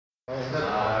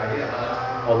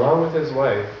along with his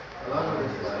wife,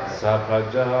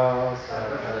 Sapraja,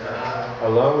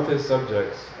 along with his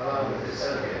subjects,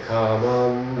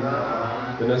 Kaman,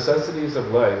 the necessities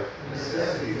of life,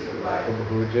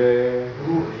 Ubhuje,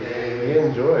 he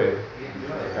enjoyed,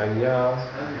 Kanya,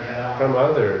 from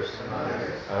others,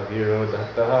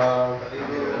 Avirodhataha,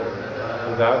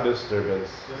 without disturbance,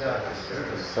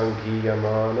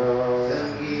 Sankiyamana,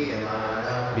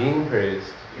 being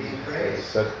praised,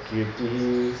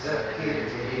 Satkirti,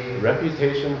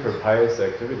 reputation for pious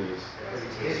activities,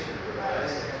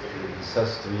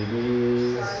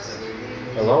 Sastrivi,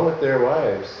 along with their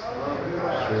wives,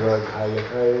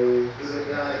 Shurakayakai,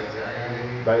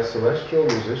 by celestial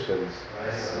musicians,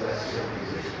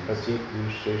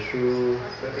 Pratikrusheshu,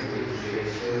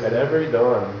 at every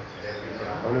dawn,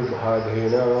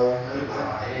 Anubhagena,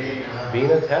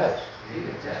 being attached,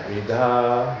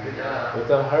 Rida, with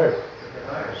the heart,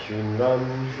 Srinram,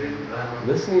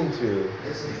 listening to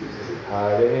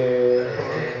Hare,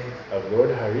 of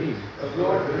Lord Hari,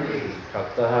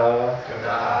 Kataha,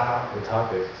 the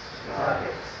topics.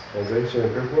 Translation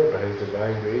and purport by His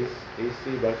Divine Grace, A.C.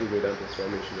 Bhaktivedanta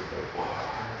Swami Srila.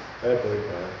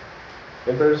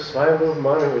 Emperor Swayambhuva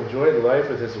Manu enjoyed life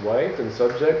with his wife and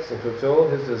subjects and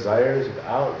fulfilled his desires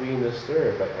without being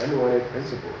disturbed by unwanted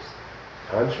principles,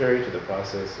 contrary to the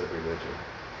process of religion.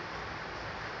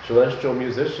 Celestial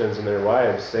musicians and their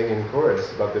wives sang in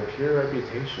chorus about the pure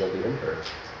reputation of the emperor.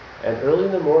 And early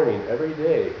in the morning, every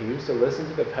day, he used to listen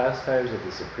to the pastimes of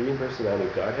the Supreme Personality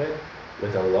of Godhead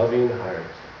with a loving heart.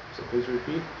 So please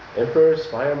repeat. Emperor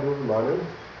Swayambhuva Manu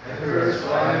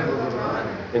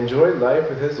enjoyed life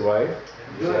with his wife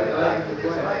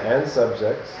and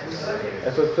subjects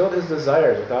and fulfilled his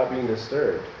desires without being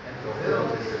disturbed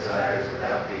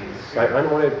by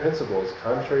unwanted principles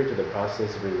contrary to the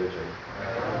process of religion.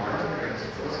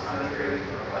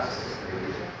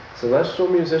 Celestial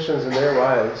musicians and their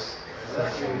wives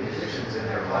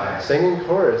sang in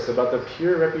chorus about the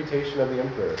pure reputation of the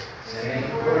emperor.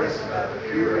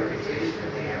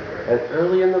 And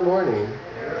early in the morning,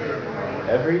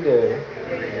 every day,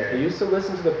 he used to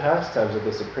listen to the pastimes of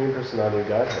the Supreme Personality of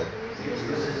Godhead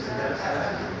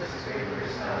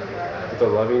with a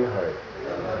loving heart.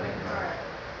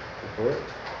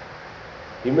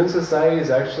 Human society is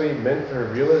actually meant for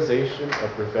realization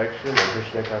of perfection and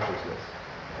Krishna consciousness.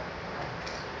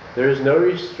 There is no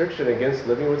restriction against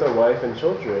living with a wife and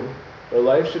children, but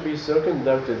life should be so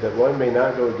conducted that one may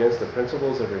not go against the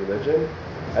principles of religion,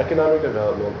 economic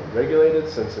development, regulated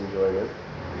sense enjoyment,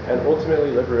 and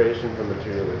ultimately liberation from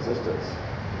material existence.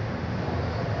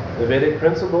 The Vedic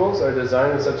principles are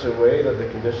designed in such a way that the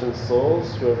conditioned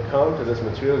souls who have come to this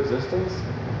material existence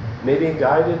may be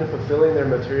guided in fulfilling their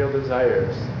material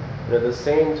desires, and at the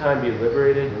same time be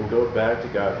liberated and go back to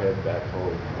Godhead, back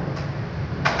home.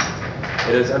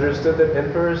 It is understood that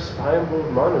Emperor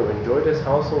Swayambhuva Manu enjoyed his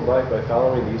household life by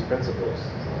following these principles.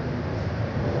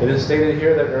 It is stated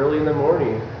here that early in the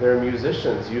morning, their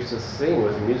musicians used to sing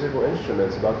with musical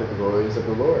instruments about the glories of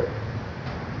the Lord.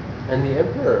 And the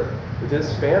emperor, with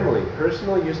his family,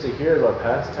 personally used to hear about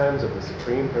pastimes of the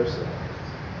Supreme Person.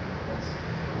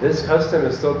 This custom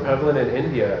is still prevalent in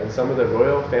India in some of the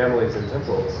royal families and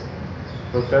temples.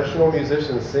 Professional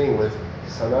musicians sing with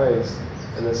sanais,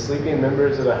 and the sleeping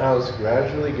members of the house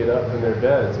gradually get up from their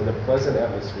beds in a pleasant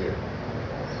atmosphere.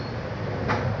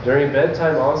 During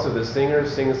bedtime also, the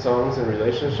singers sing songs in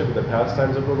relationship with the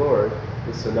pastimes of the Lord,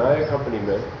 with sanai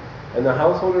accompaniment, and the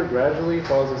householder gradually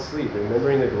falls asleep,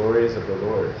 remembering the glories of the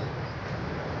Lord.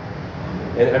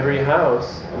 In every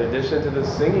house, in addition to the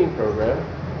singing program,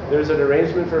 there's an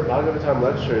arrangement for Bhagavatam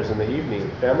lectures in the evening.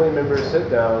 Family members sit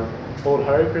down, hold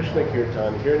Hare Krishna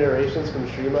Kirtan, hear narrations from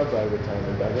Srimad Bhagavatam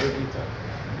and Bhagavad Gita,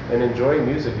 and enjoy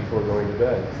music before going to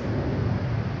bed.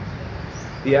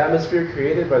 The atmosphere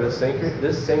created by this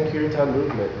Sankirtan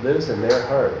movement lives in their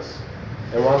hearts,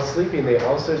 and while sleeping they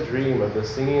also dream of the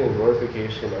singing and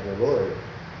glorification of the Lord.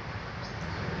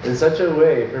 In such a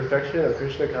way, perfection of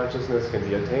Krishna consciousness can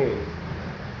be attained.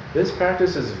 This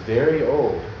practice is very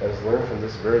old, as learned from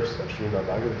this verse of Srimad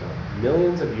Bhagavatam.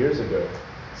 Millions of years ago,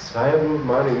 Swayambhuva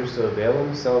Manu used to avail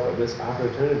himself of this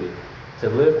opportunity to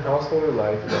live householder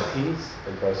life in the peace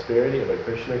and prosperity of a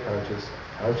Krishna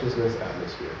consciousness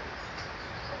atmosphere.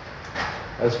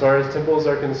 As far as temples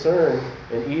are concerned,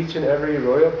 in each and every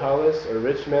royal palace or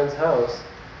rich man's house,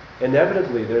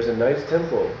 inevitably there's a nice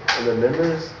temple, and the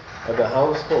members of the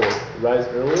household rise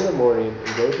early in the morning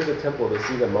and go to the temple to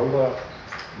see the Mangala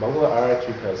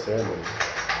Aratrika ceremony.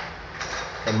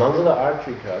 The Mangala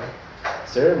Aratrika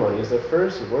ceremony is the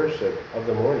first worship of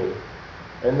the morning.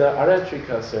 In the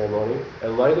Aratrika ceremony, a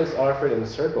light is offered in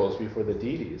circles before the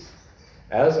deities,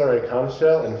 as are a conch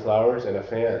shell and flowers and a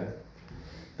fan.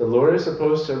 The Lord is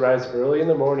supposed to rise early in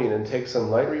the morning and take some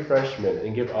light refreshment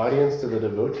and give audience to the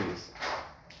devotees.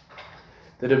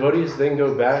 The devotees then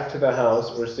go back to the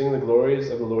house or sing the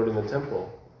glories of the Lord in the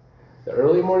temple. The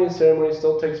early morning ceremony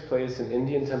still takes place in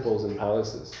Indian temples and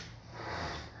palaces.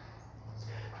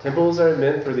 Temples are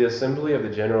meant for the assembly of the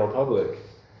general public.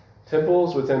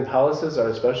 Temples within palaces are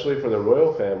especially for the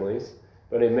royal families,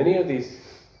 but in many of these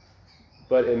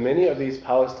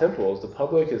palace temples, the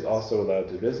public is also allowed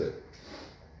to visit.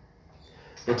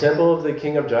 The temple of the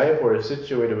king of Jaipur is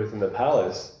situated within the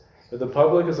palace, but the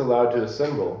public is allowed to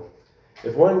assemble.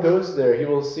 If one goes there, he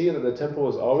will see that the temple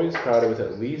is always crowded with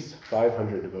at least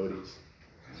 500 devotees.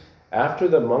 After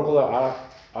the Mangala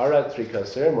Aratrika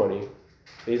ceremony,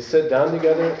 they sit down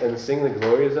together and sing the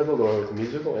glories of the Lord with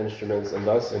musical instruments and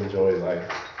thus enjoy life.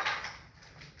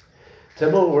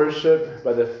 Temple worship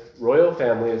by the royal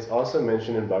family is also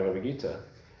mentioned in Bhagavad Gita,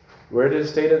 where it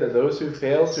is stated that those who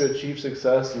fail to achieve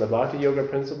success in the Bhakti Yoga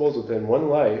principles within one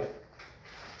life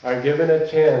are given a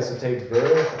chance to take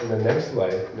birth in the next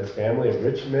life in a family of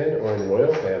rich men or in a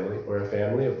royal family or a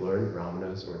family of learned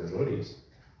brahmanas or devotees.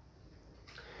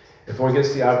 If one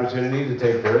gets the opportunity to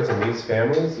take birth in these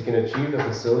families, he can achieve the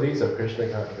facilities of the Krishna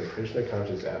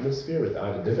conscious atmosphere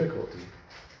without a difficulty.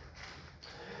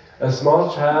 A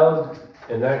small child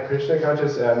in that Krishna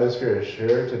conscious atmosphere is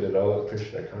sure to develop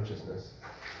Krishna consciousness.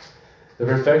 The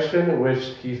perfection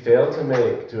which he failed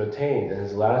to attain in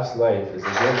his last life is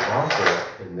again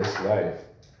offered in this life,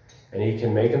 and he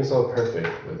can make himself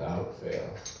perfect without fail.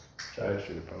 Jai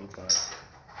Srila Prabhupada.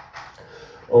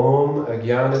 Om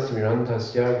Agyanat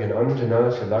Mirantasya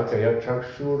Gyananjana Shalakaya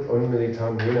Chakshur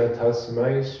Unmilitam Yena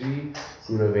Tasmai Sri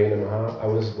Gurave Namaha. I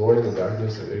was born in the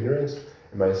darkness of ignorance,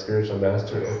 and my spiritual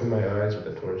master opened my eyes with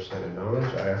the torchlight of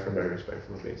knowledge. I offer my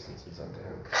respectful obeisances unto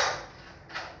him.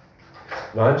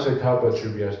 Vancha Kalpa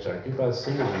Trubhyascha Kipa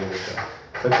Sindhya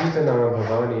Patitanam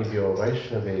Bhavani Bhyo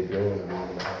Vaishnave Bhyo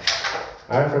Namo Namaha.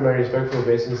 I offer my respectful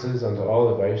obeisances unto all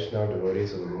the Vaishnava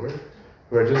devotees of the Lord,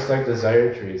 who are just like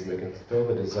desire trees and they can fulfill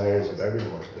the desires of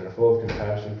everyone and are full of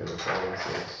compassion for the fallen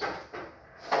souls.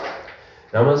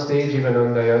 Namaste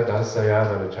Jivanandaya Dasaya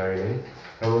Vanacharine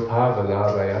Prabhupada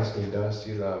Vallabhayasni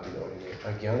Dasila Vinodine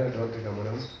Agyana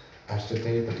Dvantagamanam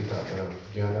Ashtate Patitapanam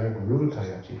Jnana Guru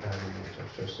Taya Chitani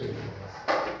Chastasya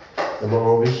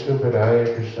Namo Vishnu Padaya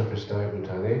Krishna Prasthaya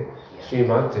Bhutale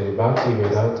Srimate Bhakti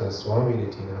Vedanta Swami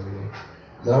Niti Namine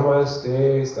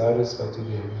Namaste Sarasvati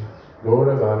Devi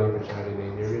Gauravani Pracharine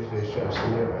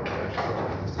Nirvisheshasya Vajrashya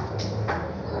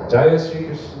Jaya Sri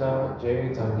Krishna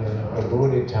Chaitanya Prabhu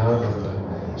Nityananda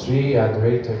Sri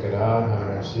Advaita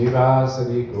Gadadhara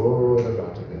Srivasadi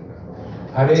Gauravata Govinda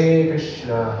Hare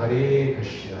Krishna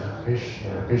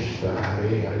Krishna Krishna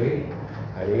Hare Hare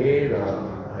Hare Ram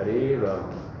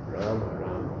Rama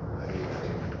Rama Hare Hare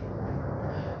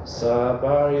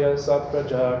Sabarya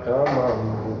Sapraja Kamam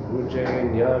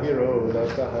Ujenya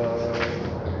Virodataha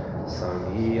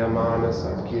Sanghiyamana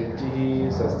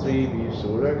Satkirti Sastribi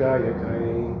Suragayakai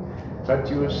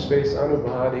Pratyush Space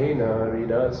Anubhadena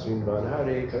Rida Srinvan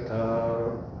Hare Kata.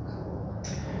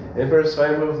 Emperor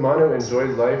Swayambhuv Manu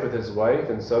enjoyed life with his wife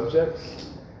and subjects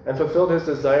and fulfilled his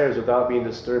desires without being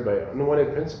disturbed by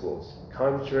unwanted principles,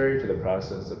 contrary to the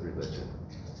process of religion.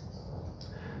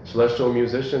 Celestial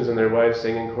musicians and their wives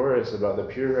sang in chorus about the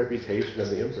pure reputation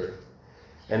of the emperor.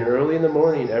 And early in the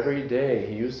morning, every day,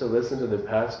 he used to listen to the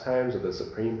pastimes of the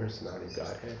Supreme Personality of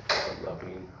Godhead with a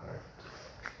loving heart.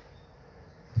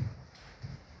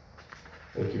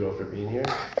 Thank you all for being here.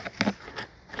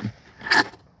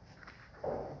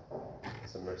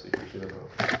 Some mercy for Srila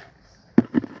Prabhupada.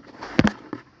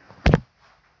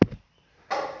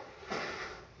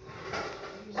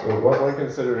 So one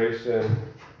consideration,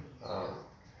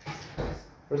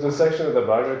 there's a section of the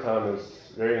Bhagavatam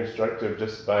is very instructive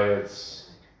just by its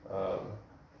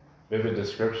vivid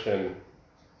description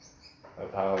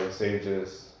of how the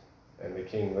sages and the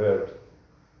king lived.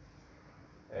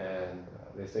 And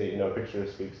they say, a picture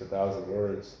speaks 1,000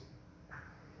 words.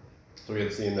 So we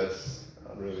had seen this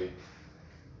really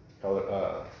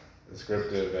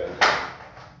descriptive and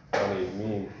funny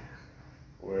meme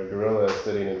where a gorilla is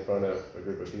sitting in front of a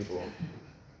group of people.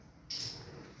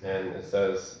 And it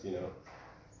says,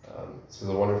 this is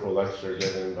a wonderful lecture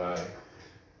given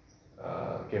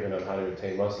on how to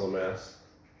attain muscle mass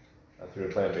through a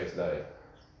plant-based diet.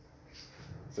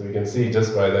 So we can see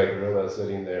just by that gorilla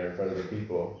sitting there in front of the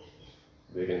people,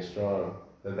 big and strong,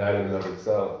 that in and of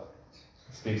itself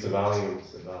speaks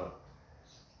volumes about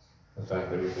the fact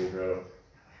that we can grow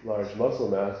large muscle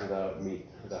mass without meat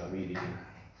eating.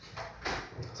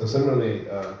 So similarly,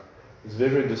 these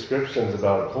vivid descriptions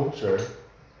about culture.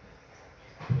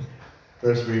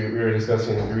 First, we were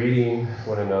discussing greeting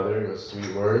one another with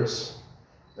sweet words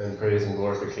and praise and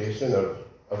glorification of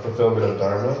fulfillment of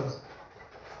Dharma.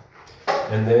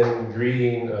 And then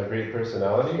greeting a great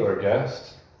personality or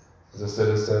guest. As the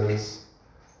citizens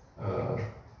are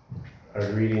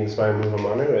greeting Swayambhuva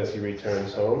Manu as he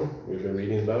returns home. We've been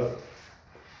reading about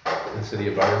the city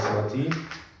of Varanasi.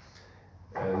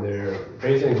 And they're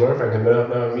praising and glorifying him.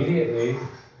 Now immediately,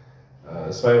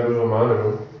 Swayambhuva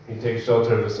Manu, he takes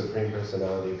shelter of the Supreme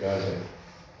Personality of Godhead.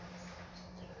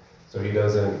 So he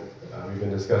doesn't, we've been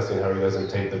discussing how he doesn't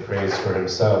take the praise for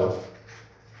himself,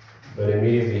 but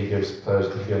immediately he gives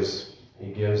pleasure,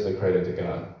 he gives the credit to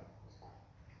God.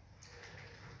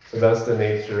 So that's the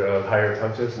nature of higher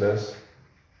consciousness,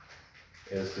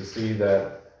 is to see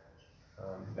that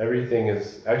everything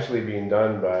is actually being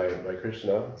done by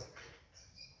Krishna.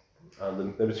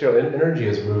 The material energy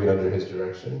is moving under his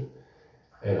direction,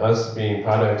 and us being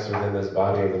products within this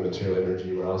body of the material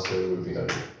energy, we're also moving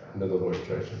under the Lord's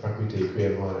direction. Prakriti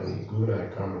kriyamani guna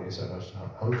karmani sarvasha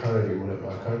hankara vimuna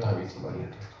kartaviti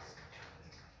manita.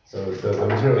 So the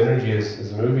material energy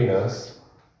is moving us.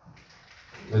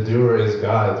 The doer is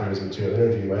God through his material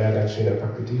energy. Maya dakshina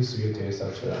prakriti suyate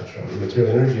sacharacha. The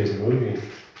material energy is moving.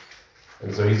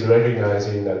 And so he's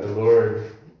recognizing that the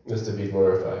Lord is to be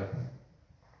glorified.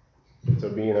 So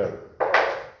being a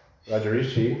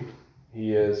Rajarishi,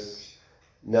 he is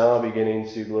now beginning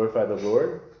to glorify the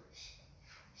Lord.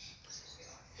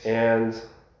 And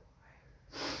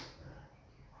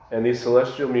these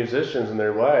celestial musicians and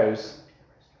their wives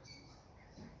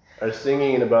are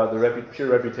singing about the pure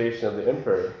reputation of the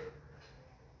emperor.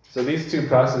 So these two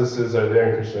processes are there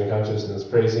in Krishna consciousness,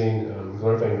 praising,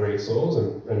 glorifying great souls,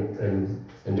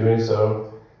 and doing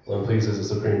so one pleases the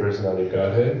Supreme Personality of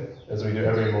Godhead. As we do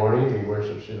every morning, we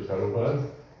worship Srila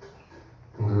Prabhupada,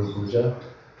 Guru Puja,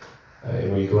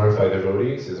 and we glorify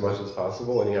devotees as much as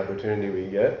possible, any opportunity we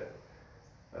get.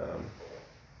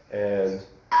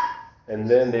 And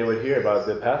then they would hear about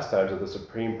the pastimes of the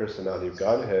Supreme Personality of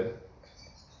Godhead,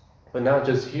 but not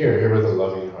just here with a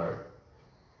loving heart.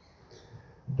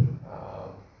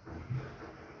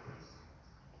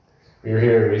 We were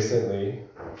hearing recently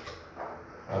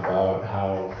about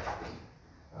how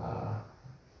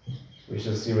we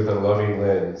should see with a loving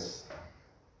lens.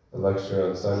 The lecture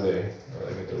on Sunday,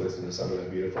 I get to listen to some of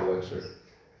that beautiful lecture.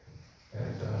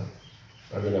 And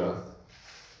Raghunath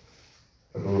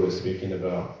Prabhu was speaking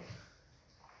about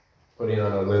putting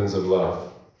on a lens of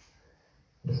love.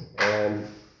 And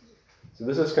so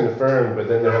this is confirmed, but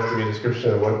then there has to be a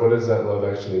description of what does that love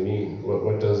actually mean?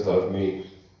 What does love mean?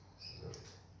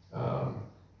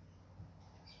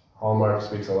 Hallmark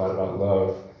speaks a lot about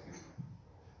love,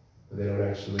 but they don't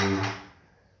actually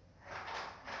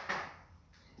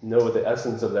know what the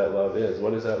essence of that love is.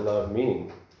 What does that love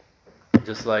mean?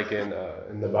 Just like in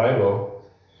the Bible,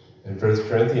 in 1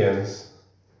 Corinthians,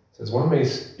 it says one may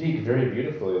speak very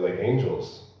beautifully like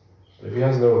angels, but if he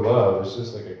has no love, it's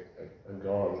just like a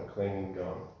gong, a clanging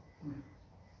gong.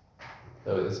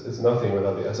 So it's nothing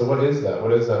without the. So what is that?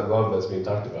 What is that love that's being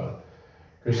talked about?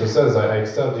 Krishna says, I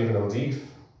accept even a leaf,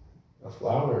 a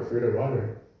flower, fruit or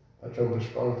water. But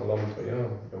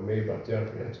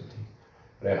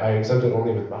I accept it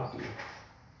only with bhakti.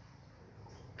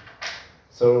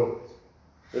 So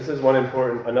this is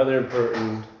another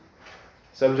important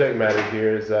subject matter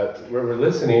here is that we're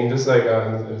listening, just like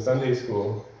in Sunday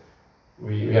school,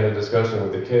 we had a discussion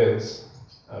with the kids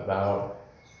about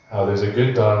how there's a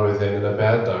good dog within and a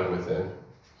bad dog within.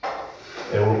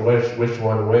 And which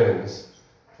one wins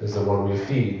is the one we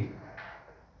feed.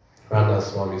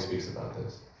 Ramdas Swami speaks about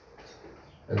this.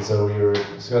 And so we were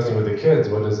discussing with the kids,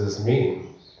 what does this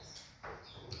mean?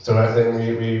 So then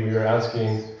we were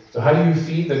asking, so how do you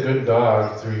feed the good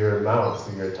dog through your mouth,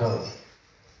 through your tongue?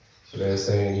 So they're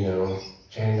saying,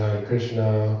 chanting Hare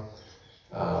Krishna,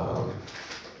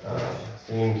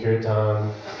 singing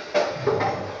kirtan,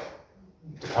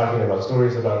 talking about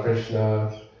stories about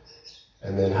Krishna,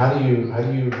 and then how do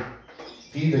you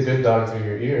feed the good dog through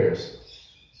your ears?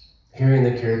 Hearing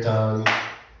the kirtan,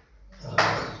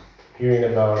 hearing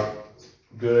about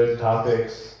good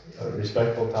topics,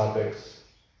 respectful topics.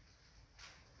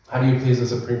 How do you please the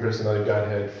Supreme Personality of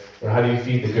Godhead? Or how do you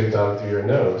feed the good dog through your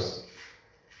nose?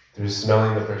 Through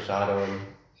smelling the prasadam,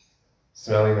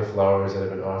 smelling the flowers that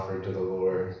have been offered to the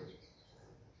Lord.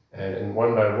 And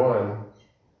one by one,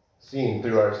 seeing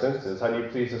through our senses, how do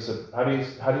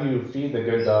you feed the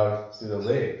good dog through the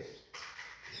legs?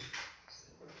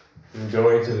 Through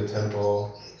going to the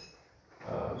temple,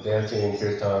 dancing in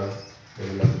kirtan,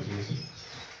 maybe Mataji's,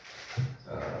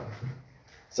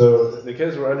 So the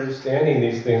kids were understanding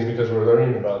these things because we're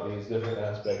learning about these different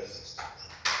aspects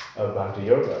of Bhakti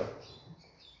Yoga.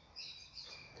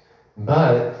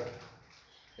 But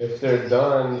if they're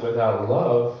done without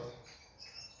love,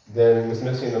 then it's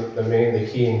missing the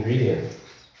key ingredient.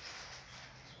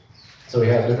 So we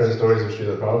have different stories of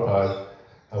Srila Prabhupada.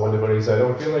 One devotee said, I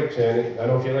don't feel like chanting, I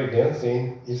don't feel like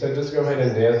dancing. He said, just go ahead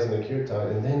and dance in the kirtan,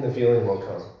 and then the feeling will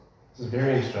come. This is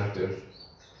very instructive,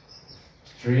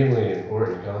 extremely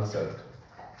important concept.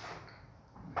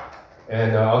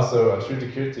 And also, Shruti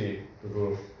Kirti,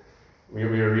 Prabhu, we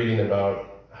were reading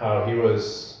about how he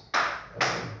was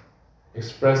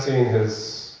expressing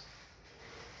his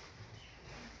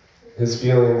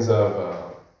feelings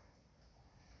of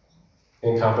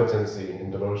incompetency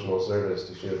in devotional service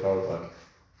to Srila Prabhupada.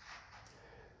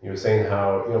 He was saying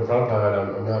how,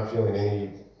 Prabhupada, I'm not feeling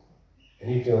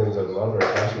any feelings of love or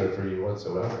attachment for you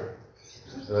whatsoever.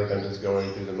 I feel like I'm just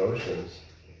going through the motions.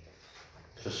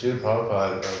 So Srila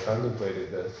Prabhupada contemplated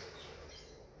this.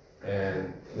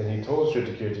 And then he told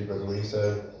Shruti Kirti Prabhu, he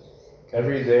said,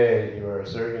 every day you are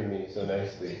serving me so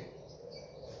nicely.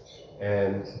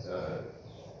 And,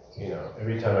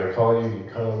 every time I call you, you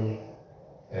come,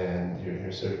 and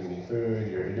you're serving me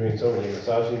food, you're doing so many,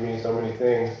 massaging me, so many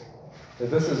things. That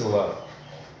this is love.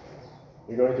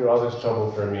 You're going through all this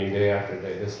trouble for me day after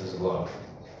day. This is love.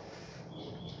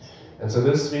 And so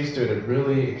this speaks to a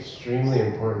really extremely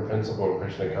important principle in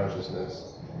Krishna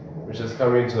consciousness, which is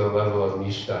coming to the level of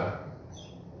Nishta.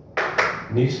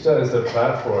 Nishta is the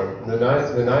platform, the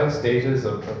nine stages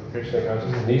of Krishna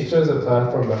consciousness. Nishta is a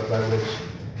platform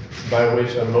by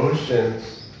which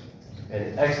emotions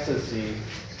and ecstasy,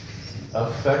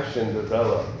 affection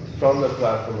develop from the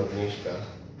platform of Nishta.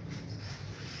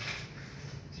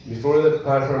 Before the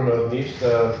platform of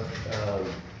Nishta,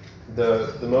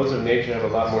 the modes of nature have a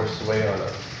lot more sway on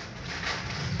us.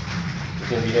 We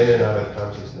can be in and out of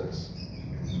consciousness.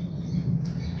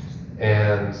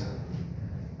 And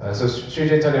so Sri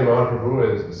Chaitanya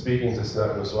Mahaprabhu is speaking to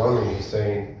Sanatana Goswami. He's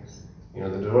saying, the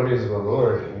devotees of the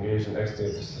Lord, engaged in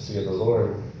ecstasy of the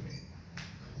Lord,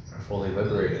 are fully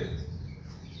liberated.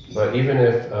 But even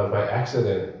if by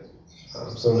accident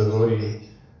some devotee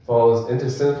falls into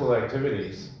sinful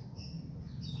activities,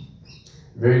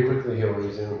 very quickly he'll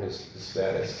resume his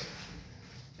status.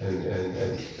 And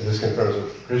this confirms what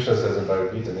Krishna says in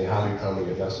Bhagavad Gita, Nehavi Kama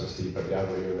Yadasasti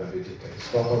Padyavayo Navidite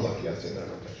Swapam Bhakyasya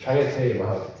Dharmata Chayate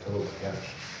Mahato Bhakya.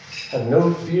 Have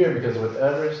no fear, because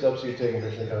whatever steps you take in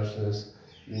Krishna consciousness,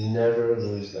 you never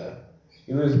lose that.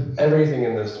 You lose everything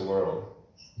in this world.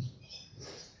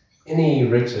 Any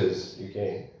riches you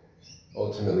gain,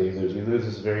 ultimately you lose. We lose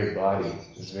this very body,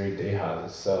 this very deha,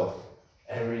 this self.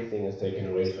 Everything is taken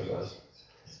away from us.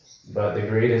 But the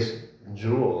greatest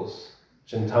jewels,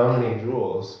 Chintamani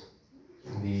jewels,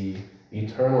 the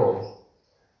eternal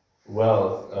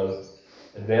wealth of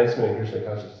advancement in Krishna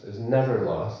consciousness is never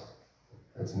lost.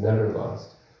 It's never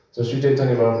lost. So Sri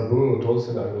Chaitanya Mahaprabhu told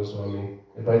Sanatana Goswami,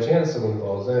 if by chance someone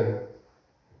falls in,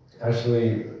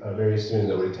 actually very soon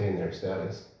they'll retain their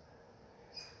status.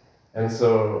 And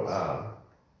so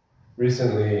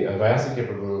recently, Vyasika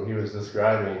Prabhu, he was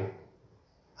describing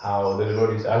how the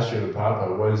devotees asked Srila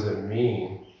Prabhupada, what does it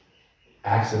mean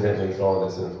accidentally fall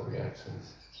into sinful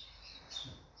reactions?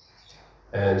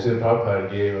 And Srila Prabhupada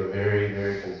gave a very,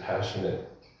 very compassionate,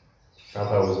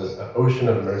 Prabhupada was an ocean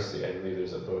of mercy. I believe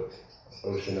there's a book,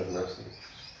 Ocean of Mercy.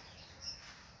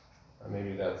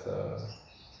 Maybe that's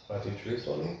Bhakti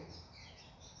Swami.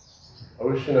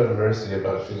 Ocean of Mercy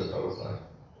about Srila Prabhupada.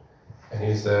 And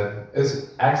he said,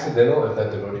 it's accidental if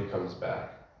that devotee comes back.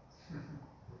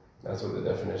 That's what the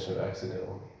definition of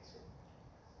accidental means.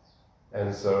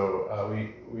 And so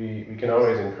we can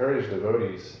always encourage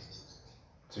devotees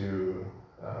to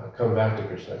come back to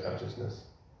Krishna consciousness.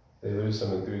 They lose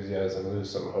some enthusiasm, lose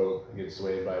some hope, get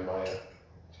swayed by Maya.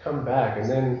 Come back, and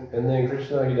then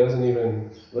Krishna, he doesn't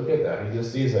even look at that. He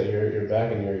just sees that you're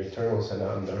back in your eternal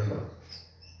Sanatana Dharma.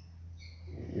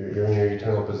 You're in your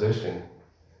eternal position.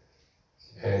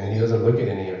 And he doesn't look at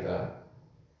any of that.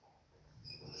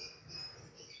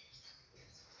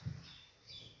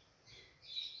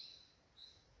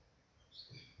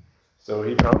 So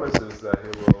he promises that he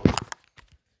will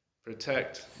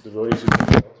protect devotees who take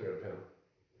shelter of him.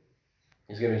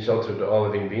 He's giving shelter to all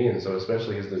living beings, so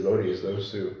especially his devotees,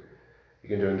 those who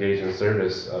begin to engage in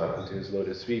service unto his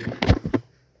lotus feet.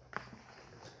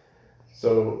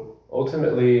 So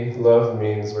ultimately, love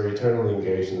means we're eternally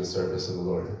engaged in the service of the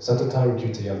Lord. Satatam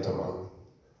kirtayantamam.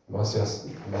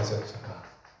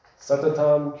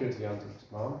 Satatam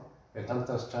kirtayantamam.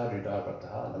 Etantas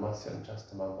chadridabhataha namasyan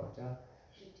chastamam bhaktya.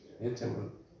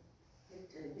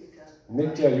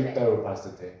 Nitya Yukta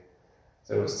Upastate.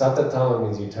 So Satata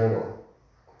means eternal.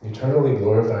 Eternally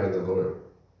glorifying the Lord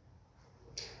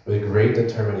with great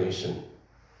determination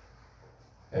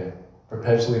and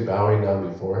perpetually bowing down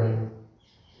before Him.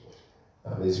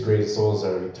 These great souls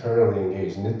are eternally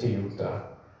engaged, Nitya Yukta,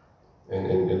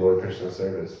 in Lord Krishna's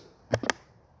service.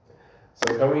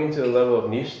 So coming to the level of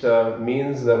Nishta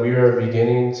means that we are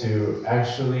beginning to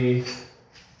actually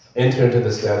enter into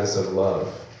the status of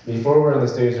love. Before we're in the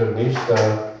stage of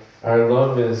Nishta, our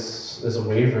love is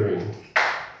wavering.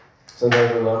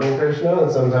 Sometimes we're loving Krishna,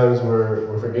 and sometimes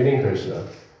we're forgetting Krishna.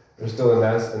 We're still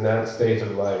in that stage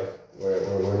of life where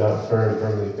we're not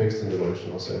firmly fixed in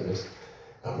devotional service.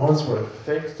 But once we're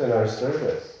fixed in our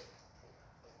service,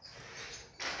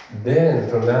 then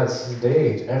from that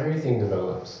stage, everything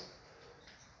develops.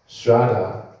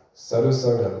 Shraddha,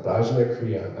 Sadhusanga, Bhajana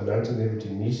Kriya, Anartha Nivritti,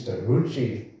 Nishta,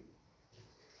 Ruchi.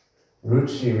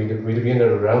 Ruchi, we begin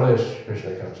to relish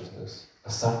Krishna consciousness.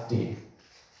 Asakti,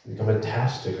 we become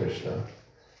attached to Krishna.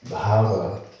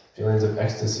 Bhava, feelings of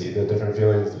ecstasy, the different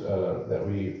feelings that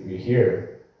we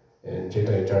hear in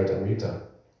Chaitanya Charitamrita.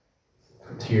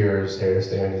 Tears, hair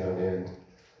standing on end.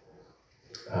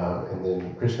 And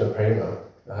then Krishna Prema,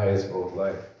 the highest goal of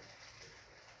life.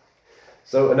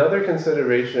 So another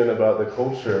consideration about the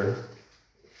culture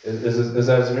is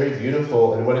that it's very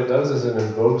beautiful, and what it does is it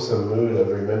invokes a mood of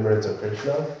remembrance of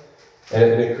Krishna, and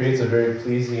it creates a very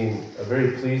pleasing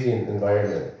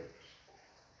environment.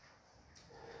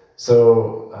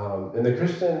 So in the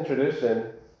Christian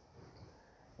tradition,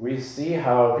 we see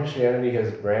how Christianity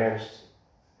has branched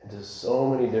into so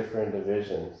many different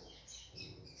divisions,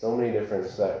 so many different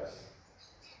sects.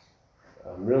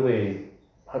 Really,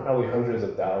 probably hundreds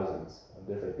of thousands of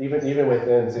different, even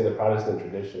within, say, the Protestant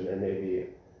tradition, there may be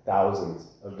thousands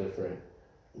of different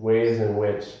ways in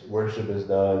which worship is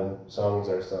done, songs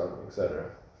are sung, etc.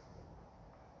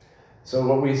 So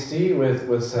what we see with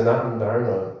Sanatana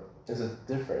Dharma is it's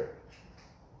different.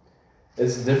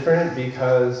 It's different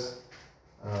because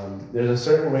there's a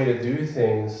certain way to do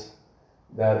things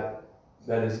that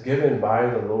is given by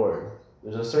the Lord.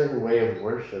 There's a certain way of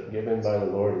worship given by the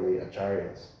Lord and the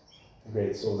acharyas, the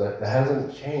great souls, that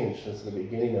hasn't changed since the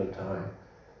beginning of time.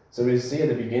 So we see at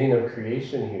the beginning of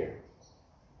creation here,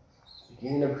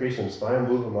 beginning of creation,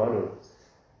 Swayambhuva Manu,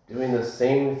 doing the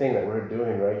same thing that we're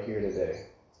doing right here today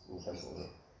in the temple.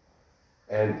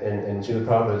 And Srila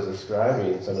Prabhupada is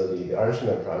describing some of the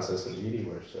archana process of deity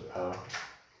worship, how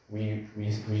we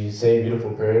say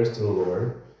beautiful prayers to the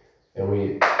Lord, and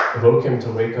we evoke Him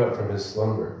to wake up from His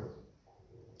slumber.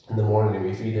 In the morning,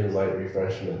 we feed Him light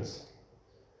refreshments.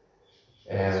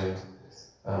 And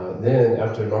then,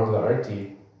 after Mangala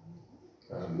Arti,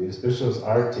 the auspicious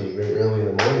Arti, very early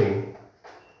in the morning,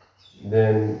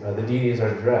 then the deities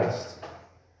are dressed.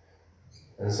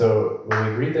 And so, when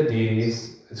we greet the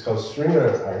deities, it's called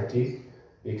Sringa Arti,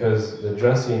 because the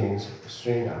dressing means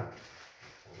Sringa.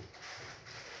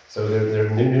 So they're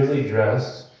newly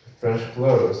dressed, fresh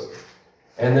clothes.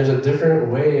 And there's a different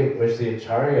way in which the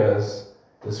acharyas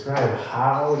describe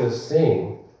how to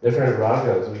sing different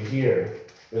ragas we hear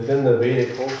within the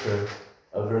Vedic culture.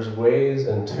 There's ways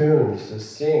and tunes to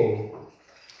sing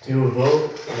to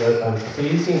evoke a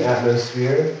pleasing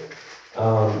atmosphere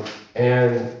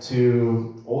and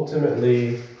to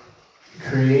ultimately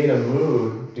create a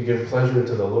mood to give pleasure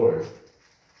to the Lord.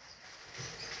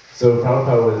 So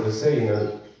Prabhupada would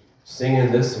say, sing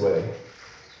in this way.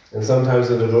 And sometimes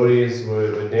the devotees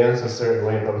would dance a certain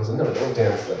way, and Prabhupada said, no, don't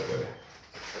dance that way.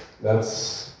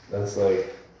 That's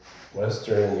like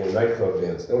Western nightclub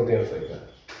dance. Don't dance like that.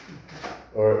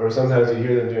 Or sometimes you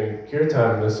hear them doing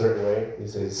kirtan in a certain way. He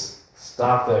says,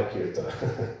 stop that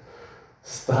kirtan.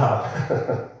 Stop.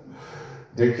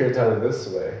 Do kirtan in this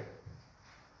way.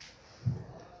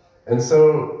 And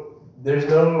so there's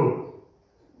no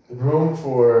room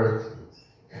for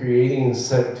creating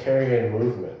sectarian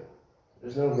movement.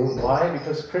 There's no room. Why?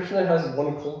 Because Krishna has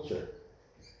one culture.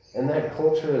 And that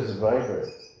culture is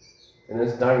vibrant. And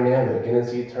it's dynamic. And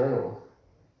it's eternal.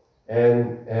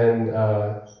 And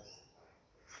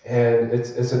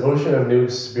it's an ocean of new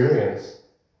experience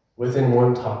within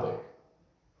one topic.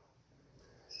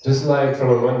 Just like from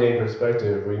a mundane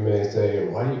perspective, we may say,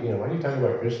 why do you talk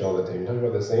about Krishna all the time? You talk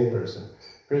about the same person.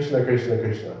 Krishna, Krishna,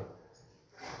 Krishna.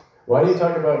 Why do you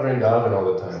talk about Vrindavan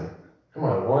all the time? Come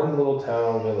on, one little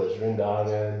town, village,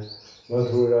 Vrindavan,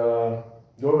 Mathura,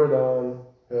 Govardhan.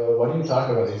 Why do you talk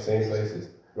about these same places?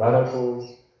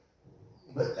 Radhakund.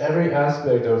 But every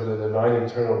aspect of the divine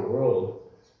eternal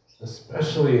world,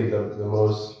 especially the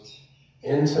most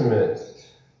intimate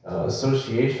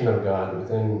association of God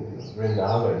within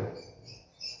Vrindavan,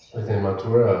 within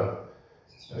Mathura,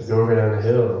 Govardhan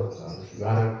Hill,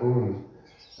 Radhakund,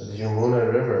 the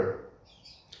Yamuna River,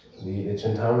 the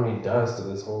Chintamani dust of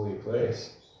this holy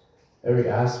place. Every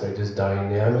aspect is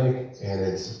dynamic and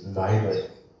it's vibrant.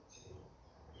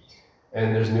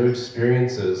 And there's new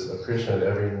experiences of Krishna at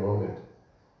every moment.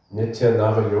 Nitya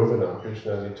Nava Yovana,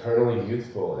 Krishna is eternally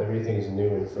youthful, everything is new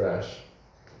and fresh.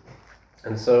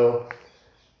 And so,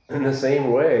 in the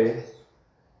same way,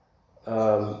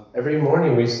 every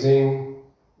morning we sing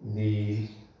the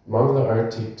Mangala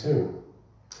Arti tune.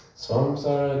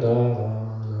 Samsara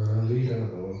Dava Lita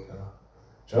Loka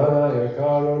Janaya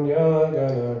Karunya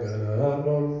Gana Gana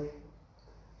Abam.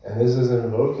 And this is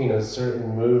invoking a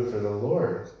certain mood for the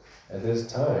Lord at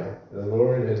this time. The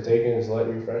Lord has taken his light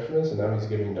refreshments and now he's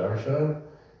giving darshan,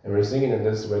 and we're singing in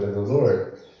this way to the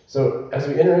Lord. So as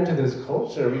we enter into this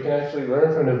culture, we can actually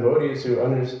learn from devotees who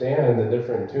understand the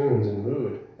different tunes and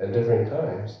mood at different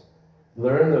times.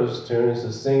 Learn those tunes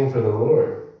to sing for the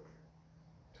Lord.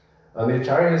 The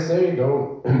acharyas say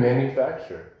don't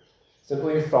manufacture.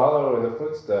 Simply follow in the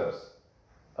footsteps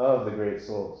of the great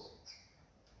souls.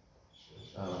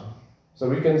 So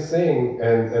we can sing,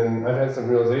 and I've had some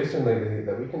realization lately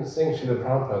that we can sing Srila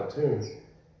Prabhupada tune,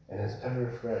 and it's ever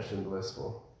fresh and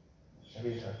blissful.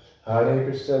 Every time. Hare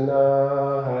Krishna,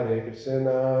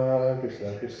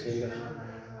 Krishna Krishna,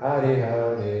 Hare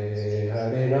Hare,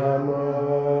 Hare Rama,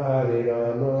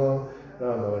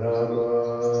 Rama Rama,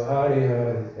 Hare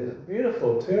Hare. It's a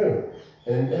beautiful tune,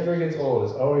 and it never gets old.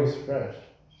 It's always fresh.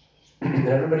 And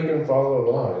everybody can follow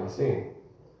along and sing.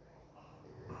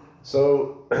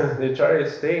 So the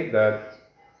acharyas state that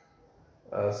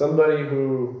somebody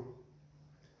who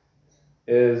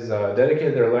is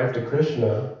dedicated their life to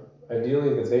Krishna,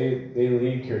 ideally that they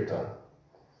lead kirtan,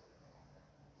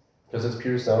 because it's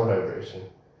pure sound vibration.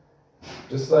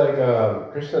 Just like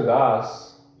Krishna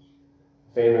Das,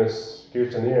 famous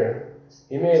kirtaneer,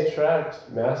 he may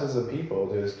attract masses of people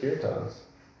to his kirtans,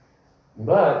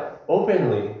 but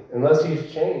openly, unless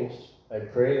he's changed, I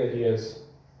pray that he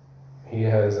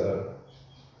has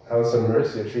found some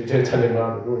mercy of Sri Chaitanya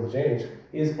Mahaprabhu and changed.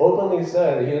 He's openly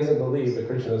said that he doesn't believe that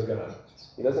Krishna is God.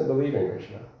 He doesn't believe in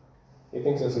Krishna. He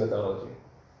thinks it's mythology.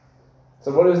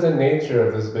 So what is the nature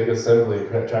of this big assembly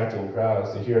attracting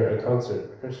crowds to hear a concert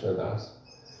of Krishna Das?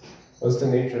 What's the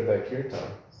nature of that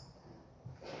kirtan?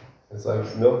 It's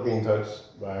like milk being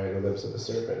touched by the lips of a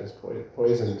serpent. It's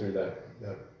poisoned through that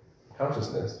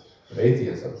consciousness of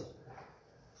atheism.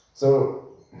 So,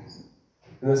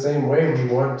 in the same way, we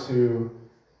want to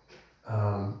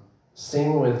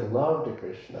sing with love to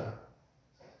Krishna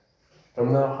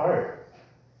from the heart.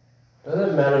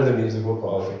 Doesn't matter the musical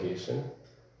qualification.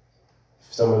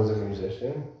 If someone's a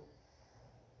musician,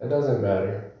 it doesn't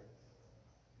matter.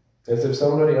 It's if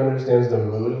somebody understands the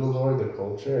mood of the Lord, the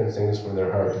culture, and sings from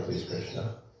their heart to please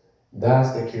Krishna.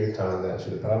 That's the kirtan that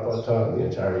Srila Prabhupada taught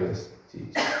and the acharyas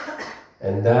teach.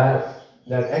 And that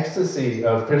ecstasy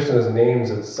of Krishna's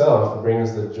names itself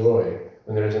brings the joy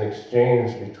when there's an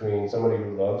exchange between somebody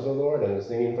who loves the Lord and is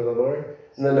singing for the Lord,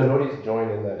 and the devotees join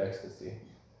in that ecstasy.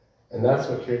 And that's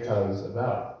what kirtan is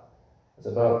about. It's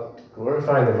about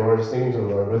glorifying the Lord, singing to the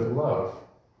Lord with love.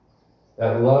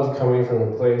 That love coming from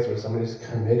a place where somebody's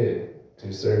committed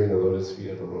to serving the lotus feet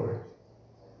of the Lord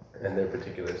and their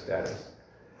particular status.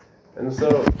 And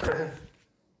so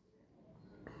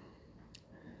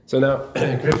now,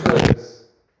 Krishna is,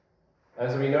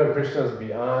 as we know, Krishna is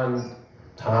beyond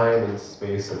time and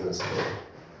space in this world.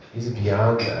 He's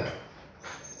beyond that.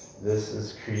 This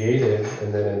is created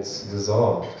and then it's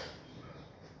dissolved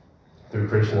through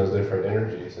Krishna's different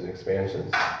energies and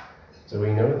expansions. So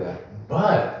we know that.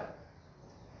 But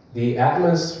the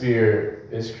atmosphere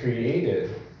is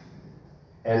created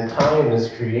and time is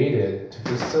created to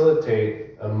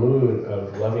facilitate a mood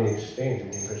of loving exchange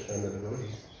between Krishna and the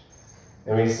devotees.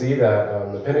 And we see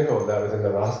that, the pinnacle of that within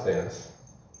the Rasa dance.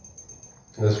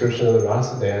 In the description of the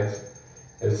Rasa dance,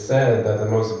 it's said that the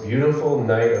most beautiful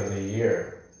night of the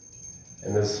year,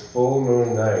 and this full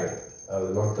moon night of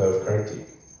the month of Kartik,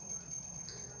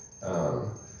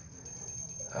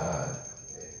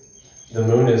 the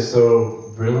moon is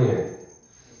so brilliant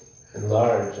and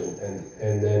large,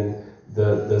 and then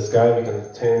the sky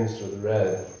becomes tinged with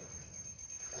red.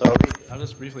 So I'll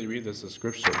just briefly read this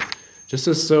description. This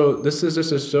is just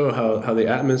to show how the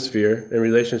atmosphere in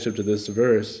relationship to this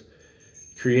verse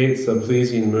creates a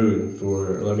pleasing mood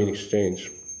for loving exchange.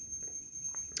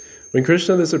 When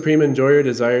Krishna, the supreme enjoyer,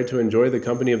 desired to enjoy the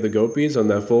company of the gopis on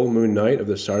that full moon night of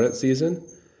the Sharat season,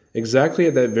 exactly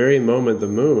at that very moment the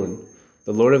moon,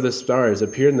 the Lord of the stars,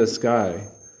 appeared in the sky,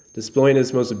 displaying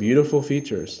its most beautiful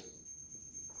features.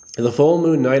 The full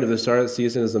moon night of the Sharat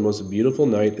season is the most beautiful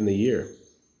night in the year.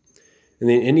 In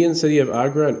the Indian city of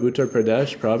Agra in Uttar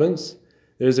Pradesh province,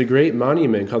 there is a great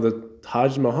monument called the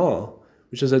Taj Mahal,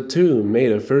 which is a tomb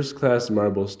made of first-class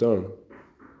marble stone.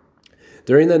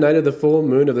 During the night of the full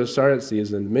moon of the Sharat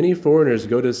season, many foreigners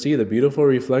go to see the beautiful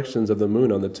reflections of the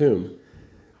moon on the tomb.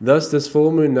 Thus, this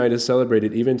full moon night is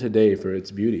celebrated even today for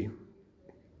its beauty.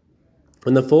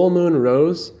 When the full moon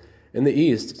rose in the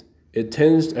east, it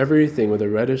tinged everything with a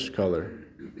reddish color.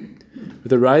 With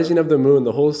the rising of the moon,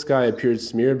 the whole sky appeared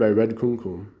smeared by red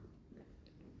kumkum.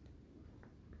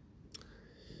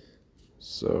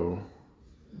 So,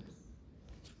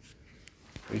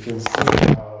 we can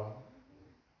see how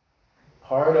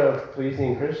part of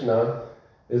pleasing Krishna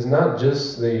is not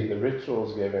just the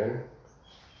rituals given,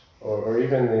 or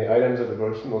even the items of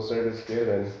devotional service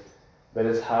given, but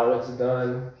it's how it's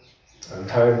done,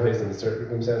 time, place, and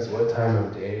circumstance, what time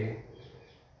of day,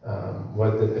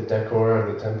 what the decor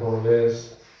of the temple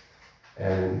is,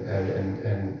 and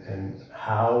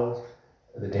how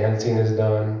the dancing is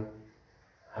done,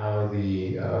 how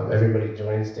the everybody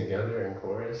joins together in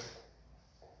chorus.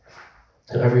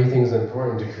 And everything's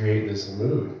important to create this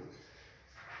mood,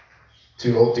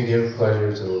 to give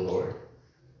pleasure to the Lord.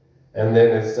 And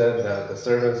then it's said that the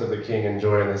servants of the king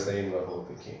enjoy on the same level of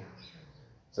the king.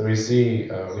 So we see,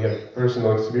 we have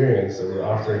personal experience that we're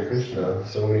offering Krishna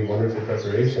so many wonderful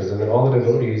preparations, and then all the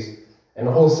devotees, and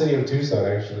the whole city of Tucson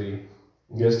actually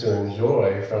gets to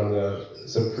enjoy from the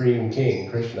supreme king,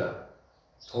 Krishna.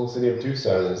 The whole city of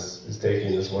Tucson is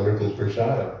taking this wonderful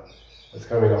prasada that's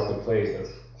coming off the plate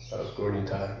of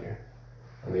Gaurita here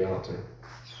on the altar.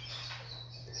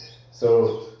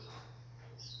 So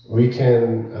we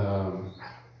can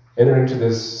enter into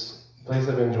this place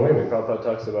of enjoyment. Prabhupada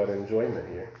talks about enjoyment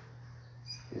here.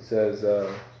 He says,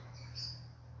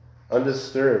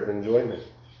 undisturbed enjoyment.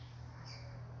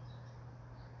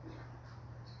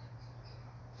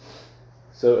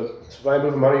 So Swami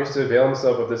Bhuvamana used to avail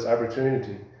himself of this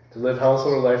opportunity to live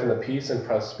household life in the peace and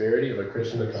prosperity of a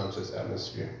Krishna conscious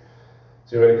atmosphere.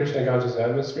 So in a Krishna conscious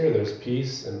atmosphere, there's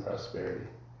peace and prosperity.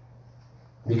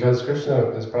 Because Krishna,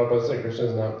 as Prabhupada said, Krishna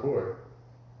is not poor.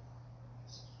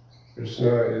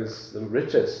 Krishna is the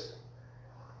richest.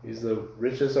 He's the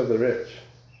richest of the rich.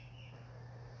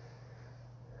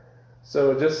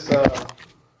 So just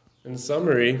in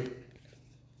summary,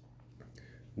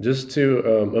 just to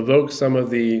evoke some of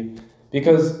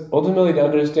because ultimately to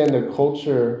understand the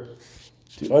culture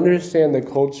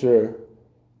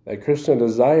that Krishna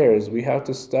desires, we have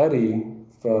to study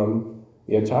from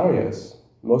the Acharyas,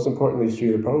 most importantly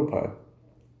Srila Prabhupada.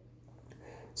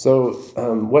 So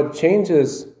what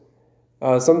changes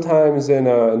sometimes in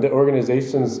the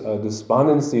organizations,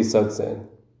 despondency sets in,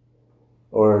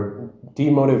 or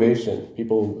demotivation.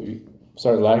 People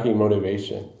start lacking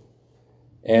motivation.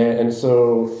 And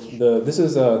so this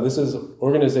is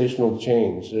organizational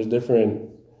change. There's different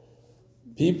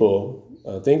people,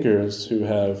 thinkers, who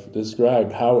have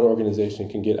described how an organization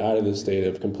can get out of this state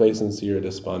of complacency or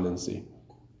despondency.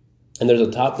 And there's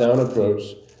a top-down approach,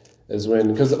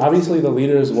 because obviously the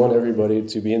leaders want everybody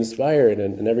to be inspired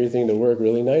and everything to work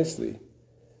really nicely.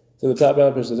 So the top-down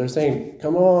approach is they're saying,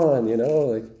 come on,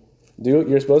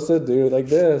 you're supposed to do it like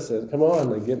this, and come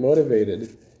on, get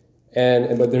motivated.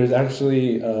 But there's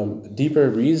actually a deeper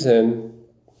reason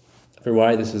for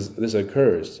why this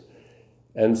occurs.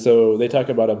 And so they talk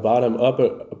about a bottom-up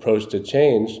approach to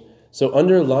change. So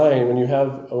underlying, when you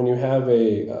have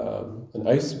an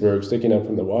iceberg sticking up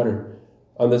from the water,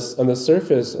 on the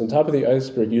surface, on top of the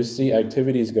iceberg, you see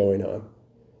activities going on.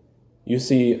 You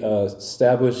see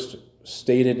established,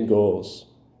 stated goals,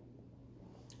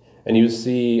 and you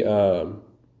see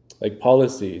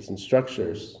policies and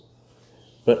structures.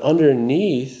 But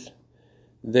underneath,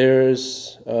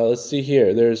 there's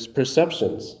there's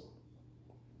perceptions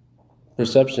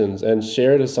and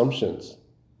shared assumptions.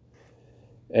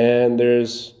 And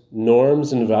there's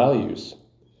norms and values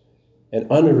and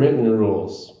unwritten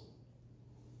rules.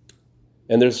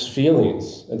 And there's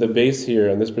feelings at the base here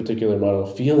in this particular model.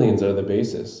 Feelings are the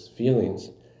basis, feelings.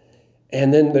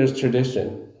 And then there's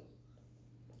tradition,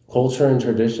 culture and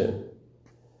tradition.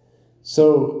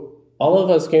 So all of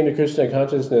us came to Krishna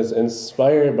consciousness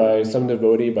inspired by some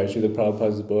devotee, by Srila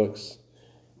Prabhupada's books,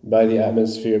 by the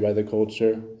atmosphere, by the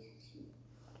culture.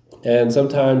 And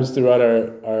sometimes throughout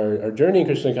our journey in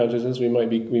Krishna consciousness, we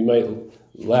might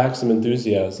lack some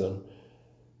enthusiasm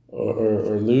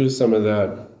or lose some of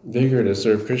that vigor to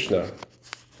serve Krishna.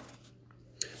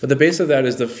 But the base of that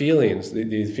is the feelings,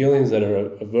 the feelings that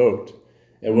are evoked,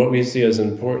 and what we see as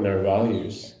important, our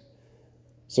values.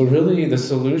 So really the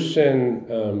solution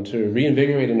to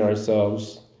reinvigorating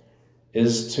ourselves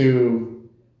is to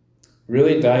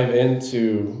really dive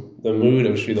into the mood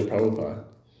of Srila Prabhupada,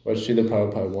 what Srila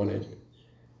Prabhupada wanted.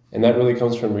 And that really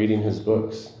comes from reading his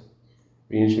books,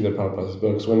 reading Srila Prabhupada's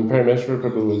books. When Parameshwara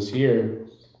Prabhu was here,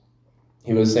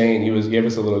 he gave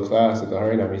us a little class at the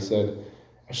Harinam. He said,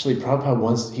 actually, Prabhupada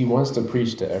wants to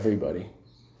preach to everybody.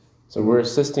 So we're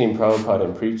assisting Prabhupada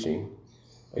in preaching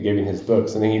by giving his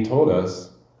books. And then he told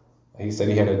us, he said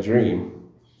he had a dream.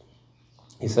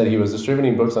 He said he was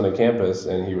distributing books on a campus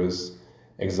and he was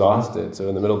exhausted. So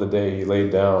in the middle of the day, he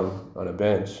laid down on a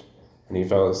bench and he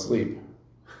fell asleep.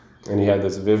 And he had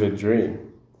this vivid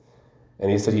dream. And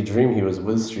he said he dreamed he was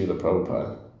with Srila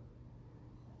Prabhupada.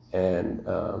 And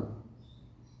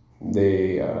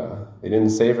they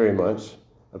didn't say very much.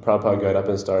 But Prabhupada got up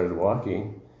and started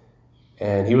walking.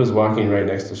 And he was walking right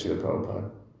next to Srila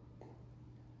Prabhupada.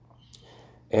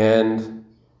 And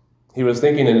he was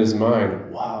thinking in his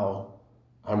mind, wow,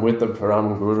 I'm with the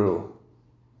Param Guru.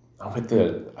 I'm with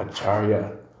the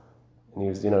Acharya. And he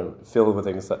was, filled with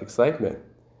excitement.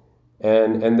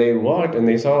 And they walked and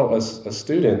they saw a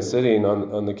student sitting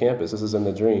on the campus, this is in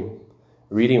the dream,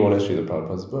 reading one of Srila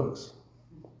Prabhupada's books.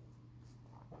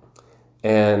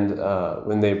 And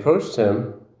when they approached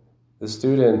him, the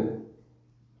student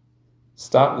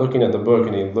stopped looking at the book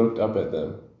and he looked up at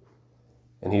them.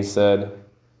 And he said,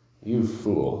 "You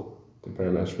fool," to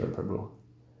Parameshwara Prabhu.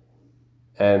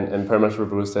 And Parameshwara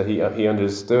Prabhu said he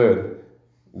understood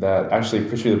that actually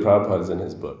Srila Prabhupada is in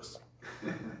his books.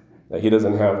 That he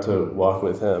doesn't have to walk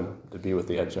with him to be with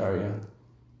the Acharya.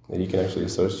 That he can actually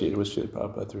associate with Srila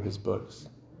Prabhupada through his books.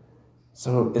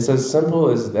 So it's as simple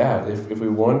as that. If we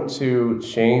want to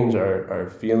change our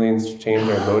feelings, change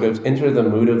our motives, enter the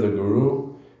mood of the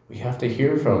Guru, we have to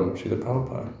hear from Srila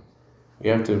Prabhupada. We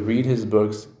have to read his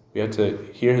books. We have to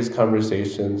hear his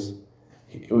conversations.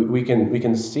 We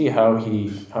can see how he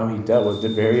dealt with the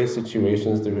various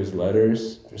situations through his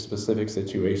letters, through specific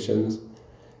situations,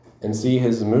 and see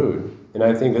his mood. And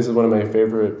I think this is one of my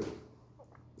favorite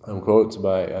quotes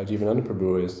by Jivananda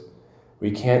Prabhu is, we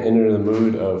can't enter the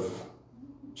mood of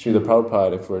Srila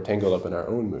Prabhupada if we're tangled up in our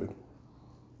own mood.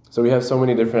 So we have so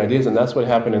many different ideas, and that's what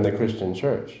happened in the Christian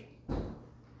church.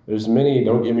 There's many,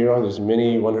 don't get me wrong, there's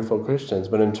many wonderful Christians,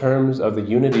 but in terms of the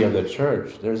unity of the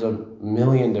church, there's a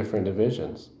million different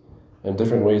divisions and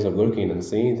different ways of looking and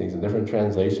seeing things and different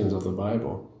translations of the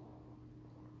Bible.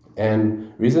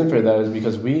 And reason for that is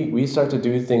because we start to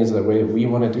do things the way we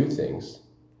want to do things.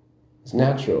 It's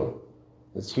natural.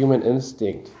 It's human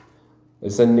instinct.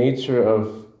 It's the nature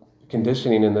of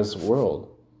conditioning in this world.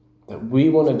 That we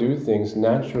want to do things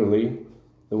naturally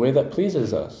the way that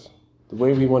pleases us. The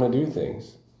way we want to do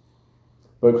things.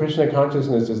 But Krishna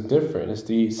consciousness is different. It's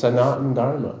the Sanatana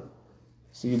Dharma.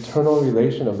 It's the eternal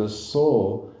relation of the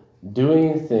soul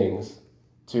doing things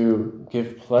to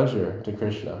give pleasure to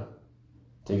Krishna.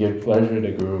 To give pleasure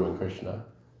to Guru and Krishna.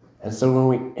 And so when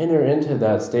we enter into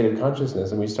that state of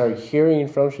consciousness and we start hearing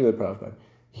from Srila Prabhupada,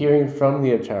 hearing from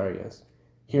the Acharyas,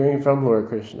 hearing from Lord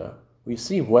Krishna, we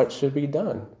see what should be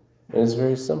done. And it's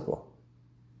very simple.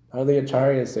 How do the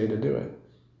Acharyas say to do it?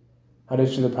 How did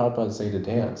Srila Prabhupada say to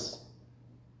dance?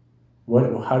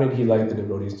 How did he like the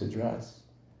devotees to dress?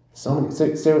 So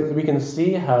we can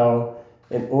see how,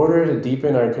 in order to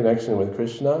deepen our connection with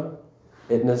Krishna,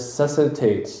 it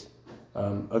necessitates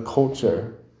a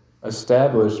culture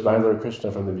established by Lord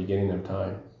Krishna from the beginning of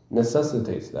time.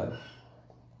 Necessitates that.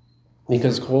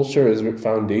 Because culture is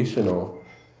foundational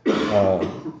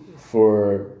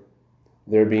for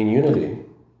there being unity.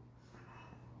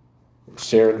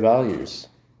 Shared values,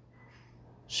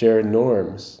 shared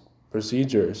norms,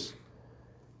 procedures.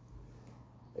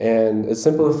 And it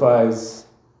simplifies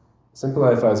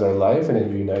our life and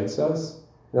it unites us.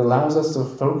 It allows us to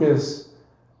focus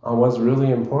on what's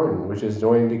really important, which is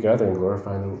joining together and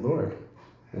glorifying the Lord.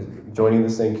 Joining the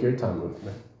Sankirtan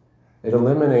movement. It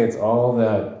eliminates all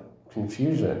that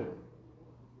confusion.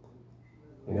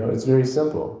 It's very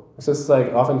simple. It's just like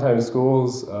oftentimes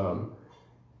schools,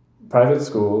 private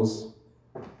schools,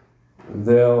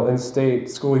 they'll instate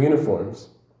school uniforms.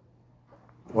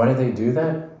 Why do they do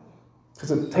that?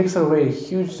 Because it takes away a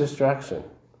huge distraction.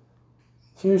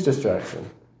 Huge distraction.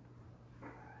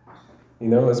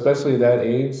 Especially that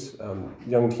age,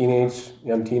 young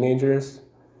teenagers,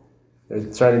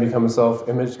 they're starting to become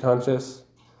self-image conscious.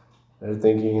 They're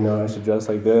thinking, I should dress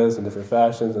like this in different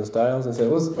fashions and styles, and say,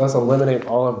 let's eliminate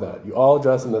all of that. You all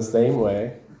dress in the same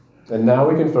way, and now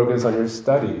we can focus on your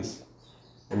studies,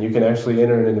 and you can actually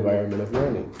enter an environment of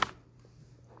learning.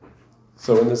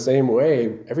 So in the same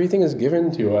way, everything is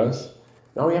given to us.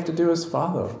 All we have to do is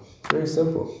follow. It's very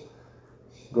simple.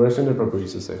 Gaurachandra Prabhu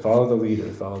used to say, follow the leader,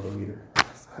 follow the leader.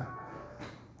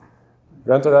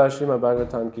 Grantara Srimad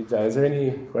Bhagavatam ki jai. Is there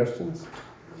any questions?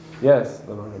 Yes,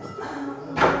 the Longer Mataji.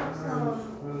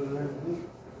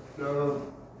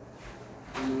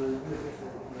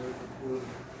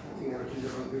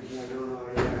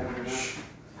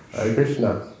 Hare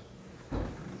Krishna.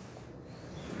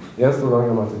 Yes, the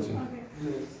Longer Mataji. Okay,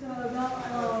 so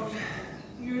about,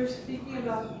 you were speaking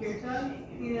about kirtan.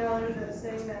 You know, there's that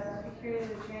saying that hearing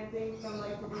the chanting from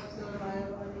like the lips of the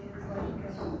Mayavadi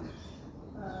is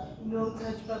like milk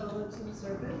touched by the lips of the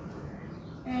serpent.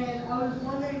 And I was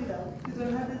wondering though, because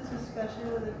I've had this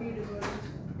discussion with a few devotees,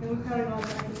 and we've kind of gone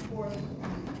back and forth.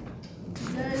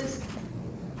 Does,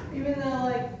 even though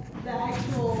like the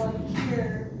actual like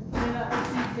hearer may not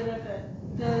receive benefit,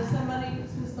 does somebody,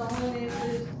 since the holy name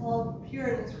is all pure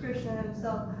and it's Krishna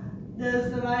himself,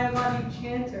 does the Mayavadi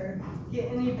chanter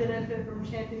get any benefit from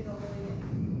chanting the holy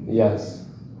name? Yes.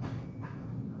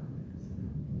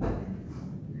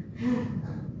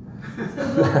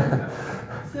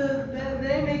 So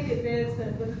they make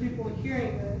advancement, but the people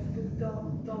hearing this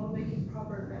don't make it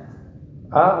proper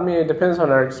advancement. I mean, it depends on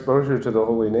our exposure to the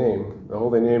holy name. The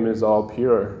holy name is all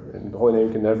pure, and the holy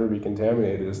name can never be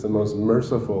contaminated. It's the most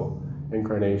merciful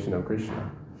incarnation of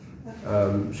Krishna.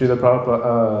 Srila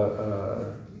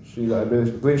Prabhupada, I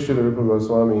believe Srila Rupa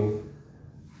Goswami,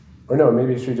 or no,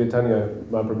 maybe Sri Chaitanya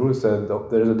Mahaprabhu said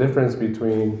there's a difference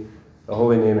between the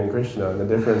holy name and Krishna, and the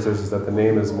difference is that the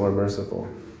name is more merciful.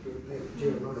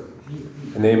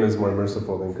 The name is more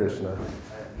merciful than Krishna.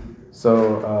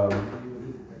 So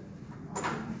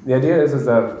the idea is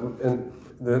that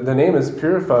the name is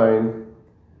purifying,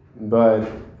 but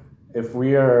if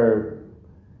we are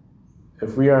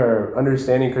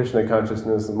understanding Krishna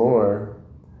consciousness more,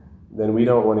 then we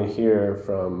don't want to hear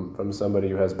from somebody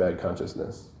who has bad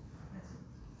consciousness.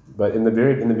 But in the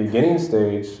beginning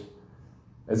stage,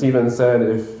 it's even said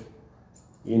if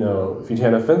you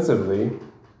chant offensively,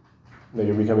 that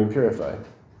you're becoming purified.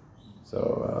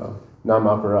 So nam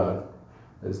aparad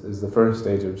is the first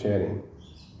stage of chanting.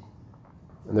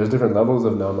 And there's different levels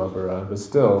of nam aparad, but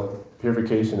still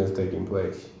purification is taking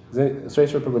place.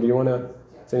 Sreshwar Prabhu, do you want to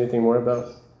say anything more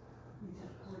about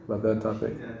that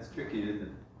topic? Yeah, it's tricky, isn't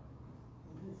it?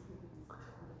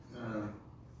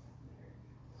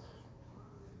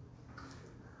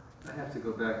 I have to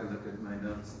go back and look at my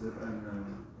notes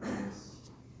on this,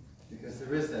 because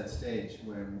there is that stage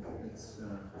where it's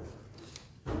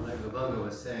like Govinda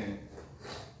was saying,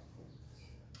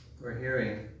 we're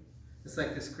hearing, it's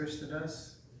like this Krishna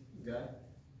Das guy,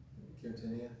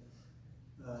 Kirtaniya.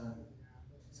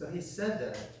 So he said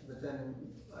that, but then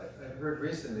I heard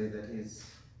recently that he's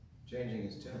changing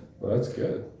his tune. Well, that's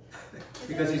good.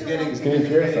 Because he's getting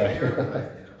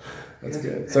purified. That's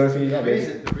good. So if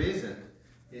the reason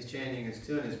he's changing his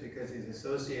tune is because he's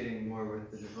associating more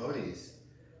with the devotees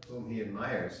whom he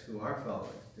admires, who are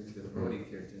following the devotee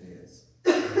Kirtaniyas.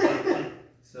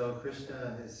 So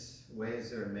Krishna, his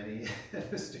ways are many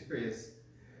and mysterious.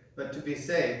 But to be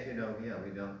safe, we don't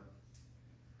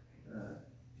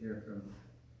hear from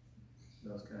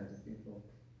those kinds of people.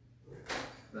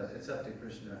 But it's up to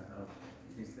Krishna how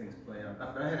these things play out.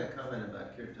 But I had a comment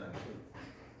about kirtan too.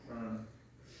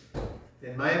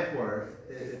 In Mayapur,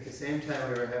 at the same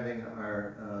time we were having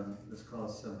our, what's called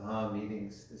Sabha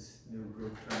meetings, this new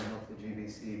group trying to help the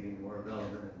GBC be more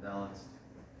relevant and balanced.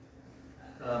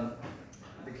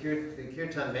 The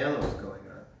Kirtan Mela was going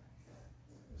on,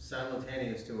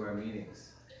 simultaneous to our meetings.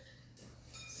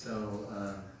 So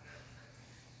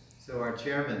our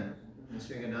chairman,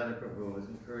 Mr. Ganada Prabhu, was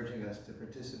encouraging us to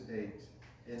participate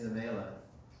in the Mela,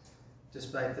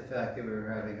 despite the fact that we were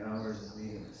having hours of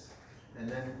meetings.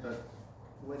 But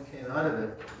what came out of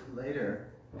it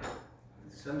later,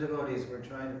 some devotees were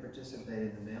trying to participate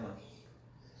in the Mela,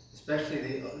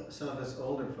 especially some of us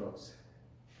older folks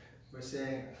were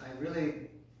saying, I really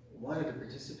wanted to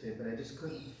participate, but I just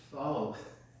couldn't follow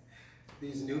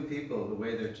these new people, the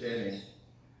way they're chanting.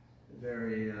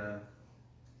 Very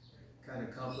kind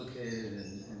of complicated,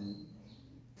 and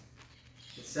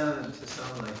it sounded to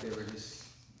sound like they were just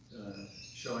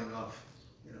showing off,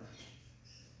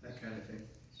 that kind of thing.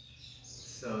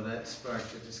 So that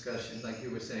sparked a discussion. Like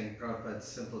you were saying, Prabhupada's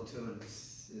simple tune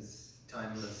is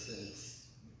timeless, and it's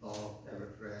all ever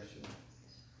fresh. And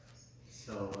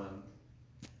so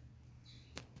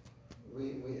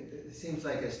it seems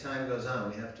like as time goes on,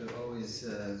 we have to always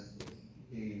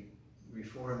be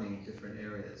reforming different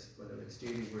areas, whether it's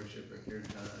deity worship or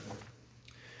kirtan.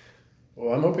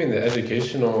 Well, I'm hoping the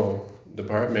educational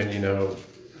department,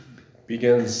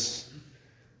 begins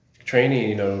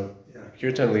training,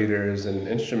 kirtan leaders and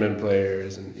instrument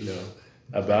players, and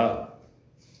about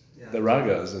the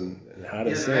ragas and how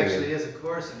to sing. There actually is a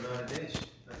course in Bangladesh,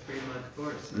 a 3-month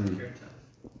course on kirtan.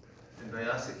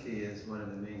 Vyasaki is one of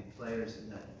the main players in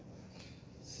that.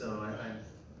 So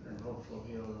I'm hopeful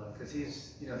he'll, because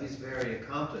he's very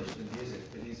accomplished in music,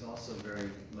 but he's also very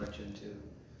much into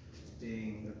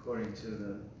being according to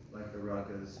the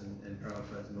ragas and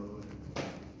Prabhupada's mood.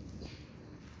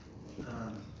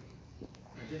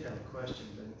 I did have a question,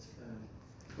 but it's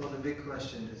well, the big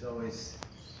question is always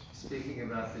speaking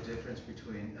about the difference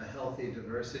between a healthy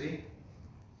diversity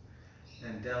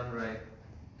and downright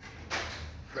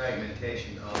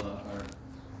fragmentation, a la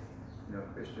our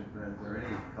Christian friends or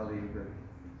any Kali Yuga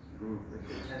group,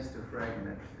 it tends to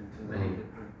fragment into many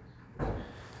different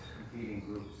competing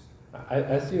groups.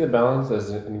 I see the balance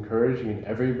as encouraging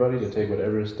everybody to take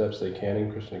whatever steps they can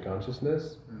in Krishna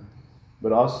consciousness,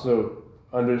 but also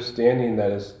understanding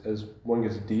that as one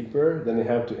gets deeper, then they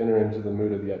have to enter into the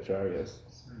mood of the acharyas.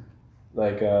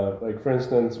 Like for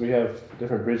instance, we have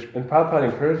different bridge, and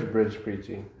Prabhupada encouraged bridge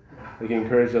preaching. Like he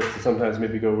encouraged us to sometimes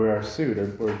maybe go wear our suit, or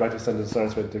Bhaktisiddhanta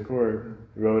Saraswati Thakur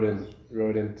rode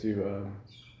into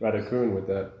Radhakund with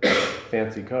that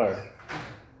fancy car.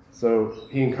 So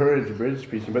he encouraged bridge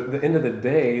preaching, but at the end of the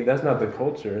day, that's not the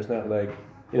culture. It's not like,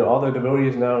 all the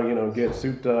devotees now, get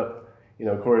souped up,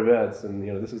 Corvettes, and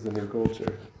this is the new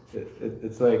culture.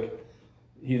 It's like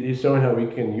he's showing how we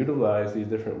can utilize these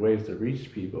different ways to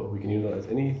reach people. We can utilize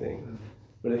anything.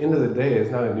 But at the end of the day,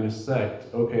 it's not a new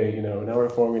sect. Okay, now we're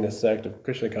forming a sect of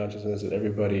Krishna consciousness that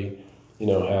everybody,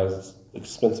 has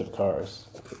expensive cars.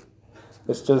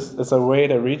 It's a way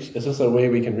to reach, it's just a way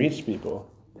we can reach people.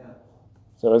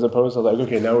 So as opposed to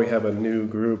okay, now we have a new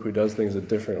group who does things a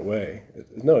different way.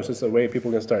 No, it's just a way people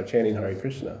can start chanting Hare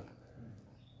Krishna.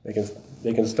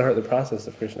 They can start the process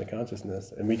of Krishna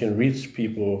consciousness, and we can reach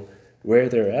people where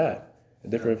they're at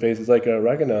different phases. Like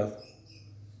Raghunath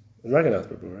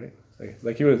Prabhu,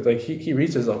 right? He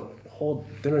reaches a whole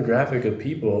demographic of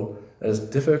people that is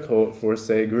difficult for,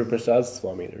 say, Guru Prasad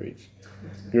Swami to reach.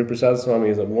 Guru Prasad Swami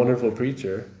is a wonderful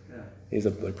preacher. He's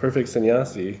a perfect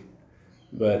sannyasi.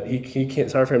 But he can't.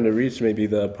 It's hard for him to reach maybe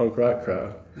the punk rock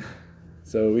crowd.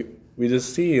 So we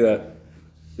just see that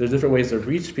there's different ways to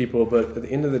reach people, but at the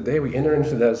end of the day, we enter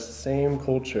into that same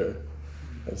culture,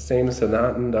 that same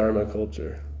Sanatan Dharma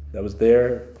culture that was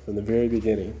there from the very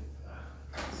beginning.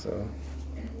 So,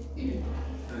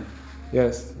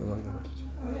 yes.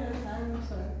 I'm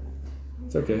sorry.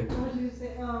 It's okay. What did you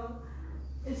say?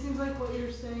 It seems like what you're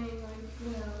saying,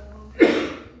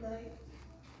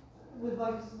 with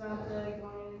Bhaktisiddhanta,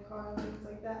 going in your car and things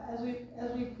like that, as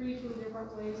we preach in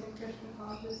different ways in Krishna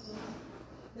consciousness,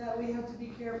 that we have to be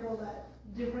careful that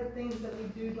different things that we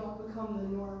do don't become the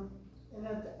norm, and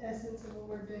that the essence of what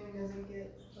we're doing doesn't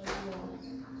get lost.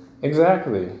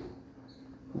 Exactly.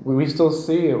 We still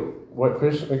see what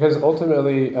Krishna, because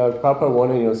ultimately Prabhupada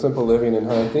wanted simple living and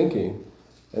high thinking,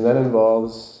 and that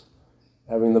involves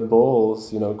having the bulls,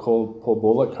 pull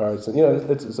bullock carts, and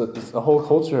it's a whole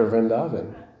culture of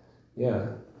Vrindavan. Yeah.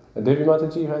 Devi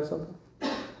Mataji, you had something?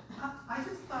 I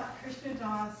just thought Krishna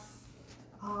Das,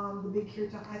 the big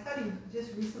kirtan, I thought he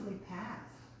just recently passed.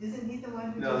 Isn't he the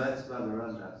one who No, that's Baba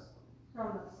Ramdas.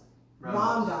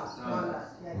 Ramdas.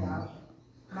 Yeah.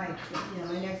 My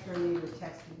next door neighbor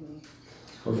texted me.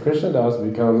 Well, if Krishna Das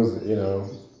becomes, a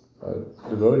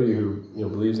devotee who,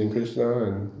 believes in Krishna,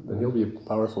 and then he'll be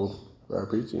powerful for our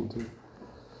preaching too.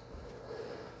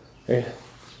 Hey.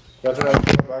 Srimad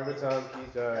Bhagavatam ki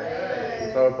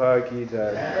jai, Prabhupada ki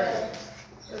jai.